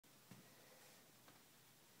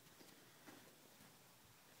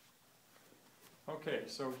Okay,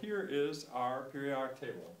 so here is our periodic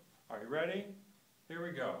table. Are you ready? Here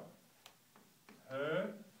we go.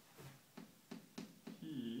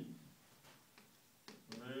 He,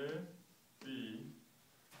 le, fi,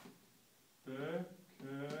 be,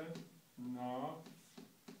 ke, na,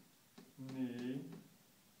 ni,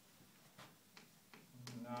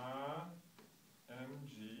 na,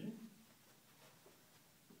 mg,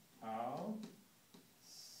 al,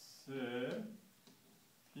 se,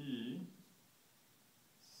 pi,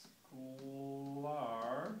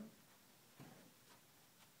 sklar,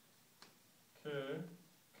 ke,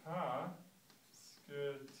 ka, ske,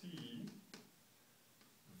 ti,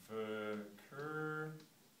 ve, ker,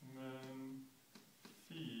 men,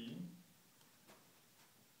 fi,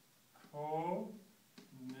 ko,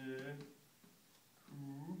 ne,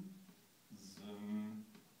 ku, zn,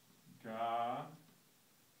 ga,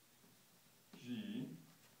 ji,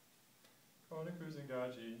 ko, ne, ku, zn, ga,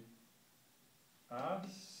 ji, a,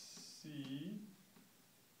 si,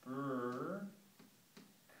 ber,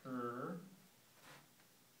 ker,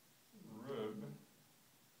 rib,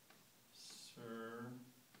 sir,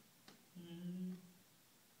 he,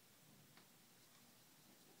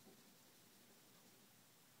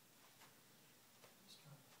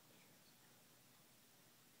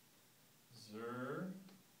 zer,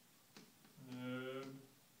 nib,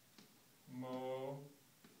 mo,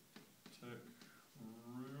 tik,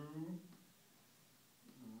 ru,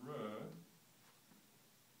 r,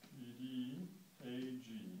 pd, ag,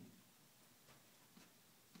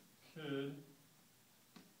 kid,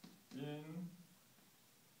 in,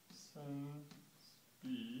 sun,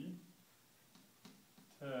 spi,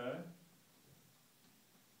 te,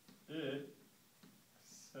 it,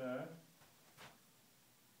 se,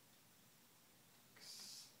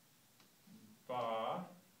 x, ba,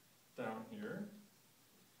 down here,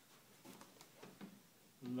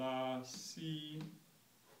 la, si,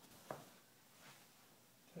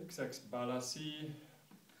 xx, balasi,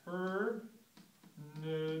 per,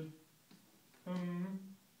 nid, cum,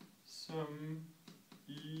 sum,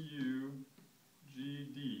 eu,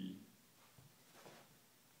 gd,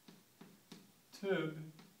 tib,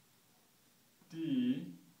 d,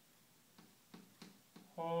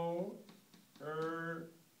 ho,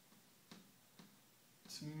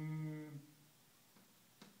 tm,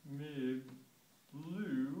 mib,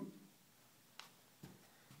 blue,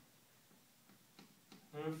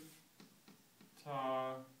 hoof,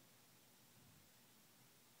 ta,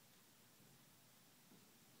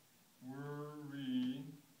 worry,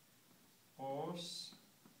 os,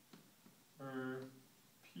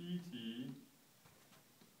 pt,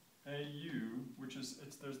 au, which is,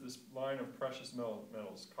 there's this line of precious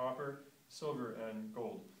metals, copper, silver, and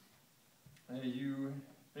gold. Au,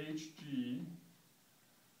 hg,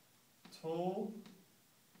 tol,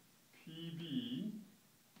 pb,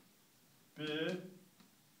 bid,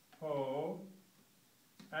 po,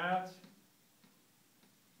 at,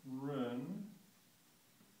 run,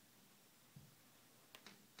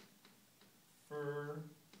 for,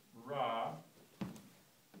 ra,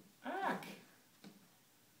 ak,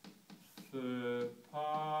 the,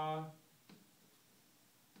 pa,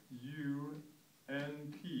 u,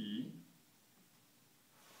 n, p,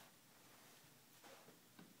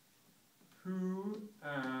 who,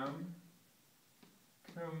 am,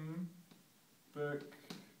 cum, bec,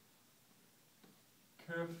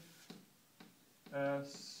 kif,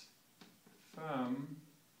 s, fem,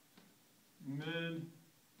 mid,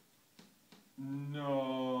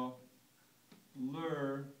 no,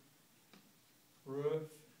 lur, roof,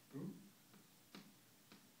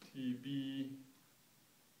 tb,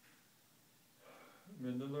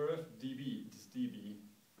 midlurif, db, it's db,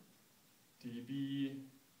 db,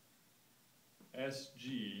 sg,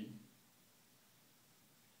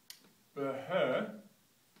 beh,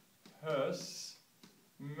 hus,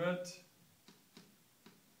 mit,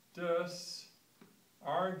 dus,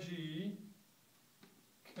 rg,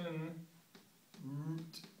 kin,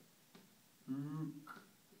 root, ook,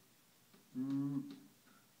 ook,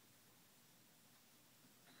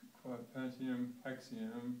 quadpentium,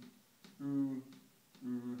 hexium,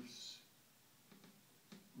 oos,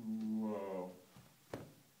 whoa.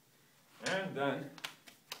 And then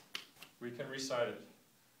we can recite it.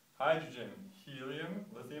 Hydrogen, helium,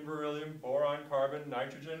 lithium, beryllium, boron, carbon,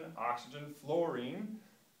 nitrogen, oxygen, fluorine.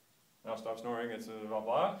 Now stop snoring, it's blah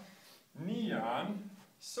blah. Neon,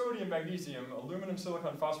 sodium, magnesium, aluminum,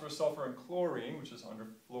 silicon, phosphorus, sulfur, and chlorine, which is under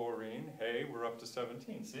fluorine. Hey, we're up to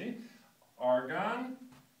 17, see? Argon,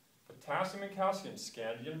 potassium and calcium,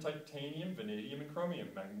 scandium, titanium, vanadium, and chromium,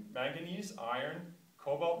 manganese, iron,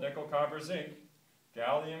 cobalt, nickel, copper, zinc,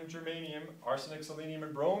 gallium, germanium, arsenic, selenium,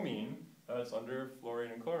 and bromine, That's under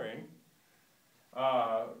fluorine and chlorine.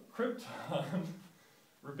 Krypton,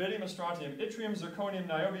 rubidium, strontium, yttrium, zirconium,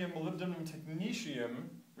 niobium, molybdenum, technetium,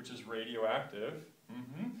 which is radioactive.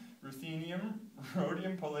 Ruthenium,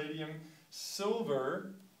 rhodium, palladium,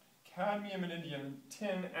 silver, cadmium and indium,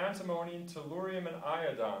 tin, antimony, tellurium and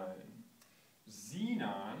iodine.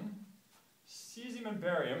 Xenon, cesium and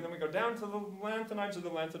barium. Then we go down to the lanthanides or the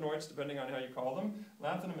lanthanoids, depending on how you call them.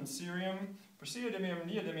 Lanthanum and cerium, praseodymium,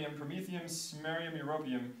 neodymium, promethium, samarium,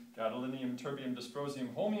 europium, gadolinium, terbium,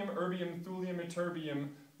 dysprosium, holmium, erbium, thulium, ytterbium,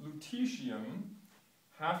 lutetium,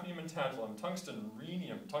 hafnium and tantalum, tungsten,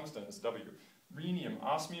 rhenium, tungsten is W, rhenium,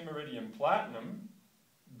 osmium, iridium, platinum,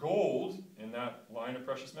 gold in that line of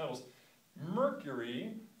precious metals,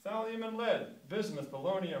 mercury, thallium and lead, bismuth,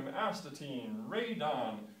 polonium, astatine,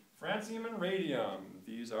 radon, francium and radium.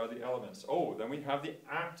 These are the elements. Oh, then we have the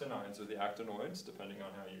actinides, or the actinoids, depending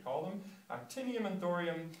on how you call them. Actinium and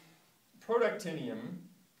thorium, protactinium.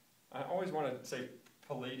 I always want to say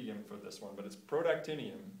palladium for this one, but it's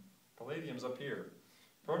protactinium. Palladium's up here.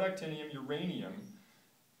 Protactinium, uranium,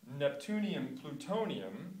 neptunium,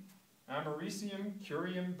 plutonium, americium,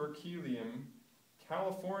 curium, berkelium,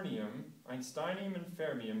 californium, einsteinium and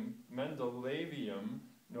fermium, mendelevium,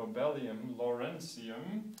 nobelium,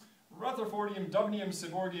 lawrencium, rutherfordium, dubnium,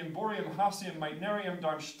 seborgium, borium, hassium, meitnerium,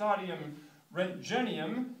 darmstadtium,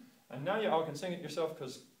 rentgenium, and now you all can sing it yourself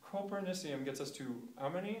because copernicium gets us to how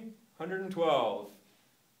many? 112.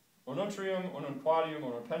 Onotrium, ononquadium,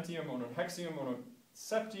 onopentium, ononhexium,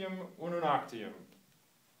 onoseptium, ononoctium.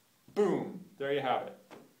 Boom! There you have it.